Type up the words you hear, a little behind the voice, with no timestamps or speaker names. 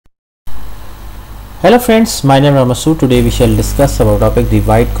Hello friends, my name is Ramasu. Today we shall discuss about topic the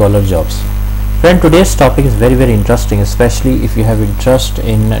white collar jobs. Friend, today's topic is very interesting, especially if you have interest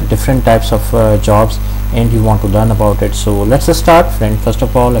in different types of jobs and you want to learn about it. So let's start. Friend, first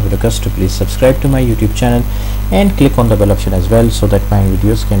of all I would request to please subscribe to my YouTube channel and click on the bell option as well, so that my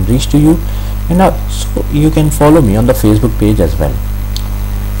videos can reach to you, and now so you can follow me on the Facebook page as well.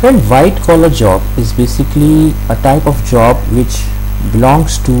 Friend, white collar job is basically a type of job which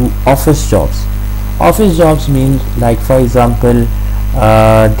belongs to office jobs. Office jobs mean, like for example,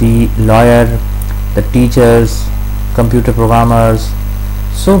 the lawyer, the teachers, computer programmers.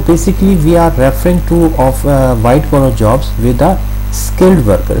 So basically we are referring to white collar jobs with a skilled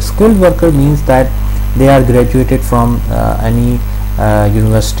worker. Skilled worker means that they are graduated from any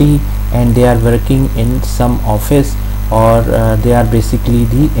university and they are working in some office, or they are basically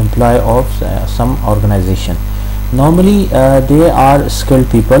the employee of some organization. Normally they are skilled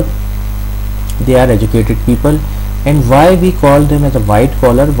people, they are educated people. And why we call them as a white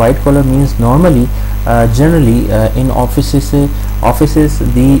collar? White collar means normally generally in offices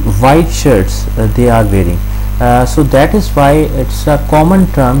the white shirts they are wearing, so that is why it's a common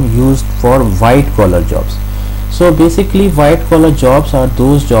term used for white collar jobs. So basically white collar jobs are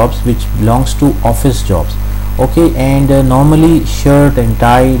those jobs which belongs to office jobs, okay, and normally shirt and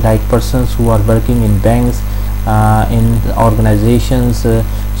tie, like persons who are working in banks, in organizations,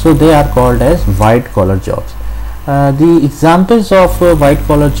 so they are called as white collar jobs. The examples of white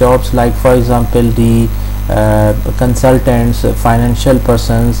collar jobs, like for example the consultants, financial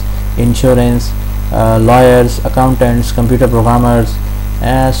persons, insurance, lawyers, accountants, computer programmers.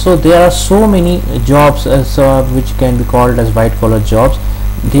 So there are so many jobs which can be called as white collar jobs.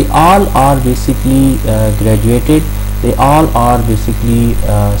 They all are basically graduated, they all are basically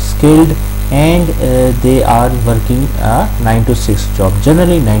skilled, and they are working a 9 to 6 job.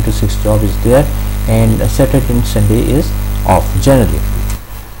 Generally 9 to 6 job is there, and Saturday and Sunday is off generally.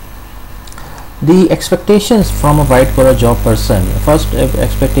 The expectations from a white collar job person: first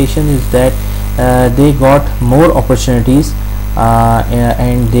expectation is that they got more opportunities,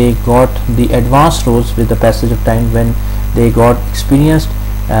 and they got the advanced roles with the passage of time. When they got experienced,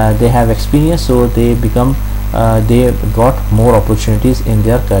 they have experience, so they become they got more opportunities in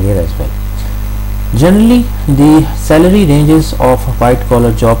their career as well. Generally the salary ranges of white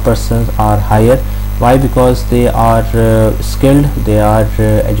collar job persons are higher. Why? Because they are skilled, they are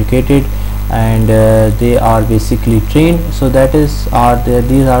educated, and they are basically trained. So that is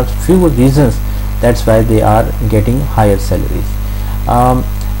these are few reasons that's why they are getting higher salaries.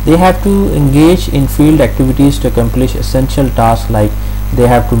 They have to engage in field activities to accomplish essential tasks, like they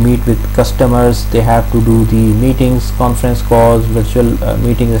have to meet with customers, they have to do the meetings, conference calls, virtual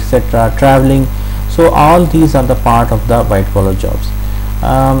meetings, etc., traveling. So all these are the part of the white collar jobs.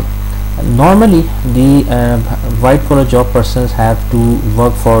 Normally the white collar job persons have to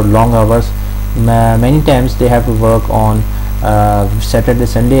work for long hours. Many times they have to work on Saturday,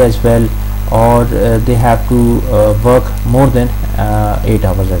 Sunday as well, or they have to work more than 8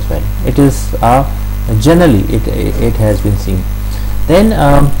 hours as well. It is generally it has been seen. Then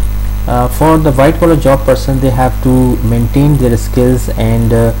for the white collar job person, they have to maintain their skills,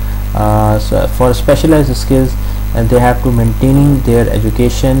 and so for specialized skills, and they have to maintaining their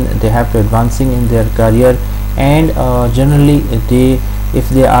education, they have to advancing in their career, and generally if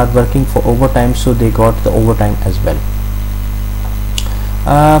they are working for overtime, so they got the overtime as well.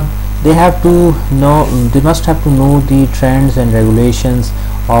 They have to know, they must have to know the trends and regulations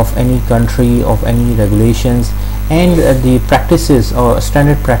of any country, of any regulations, and the practices or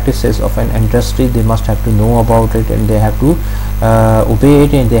standard practices of an industry. They must have to know about it, and they have to obey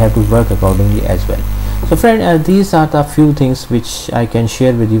it, and they have to work accordingly as well. So friend, these are the few things which I can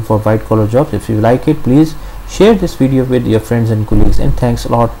share with you for white collar jobs. If you like it, please share this video with your friends and colleagues, and thanks a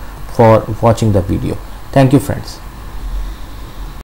lot for watching the video. Thank you friends.